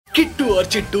किट्टू और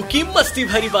चिट्टू की मस्ती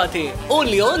भरी बातें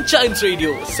only on child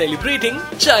radio celebrating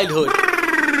childhood.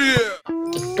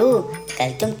 Kittu,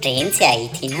 कल तुम ट्रेन से आई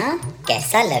थी ना,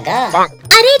 कैसा लगा?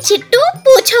 अरे चिट्टू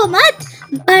पूछो मत,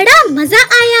 बड़ा मजा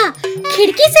आया।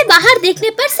 खिड़की से बाहर देखने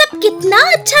पर सब कितना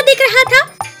अच्छा दिख रहा था।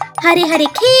 हरे हरे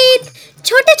खेत,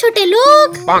 छोटे छोटे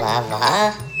लोग। वाह वाह,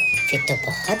 फिर तो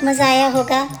बहुत मजा आया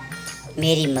होगा।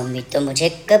 मेरी मम्मी तो मुझे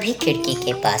कभी खिड़की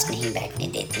के पास नहीं बैठने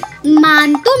देती।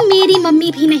 मान तो मेरी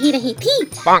मम्मी भी नहीं रही थी।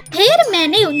 फिर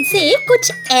मैंने उनसे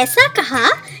कुछ ऐसा कहा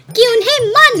कि उन्हें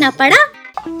मानना पड़ा।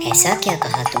 ऐसा क्या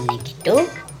कहा तुमने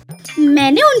किट्टू?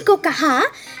 मैंने उनको कहा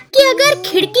कि अगर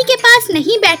खिड़की के पास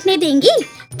नहीं बैठने देंगी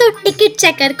तो टिकट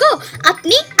चेकर को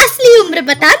अपनी असली उम्र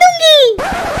बता दूंगी।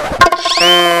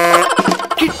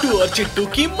 किट्टू और चिट्टू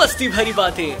की मस्ती भरी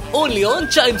बातें only on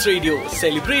child radio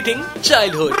celebrating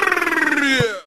childhood.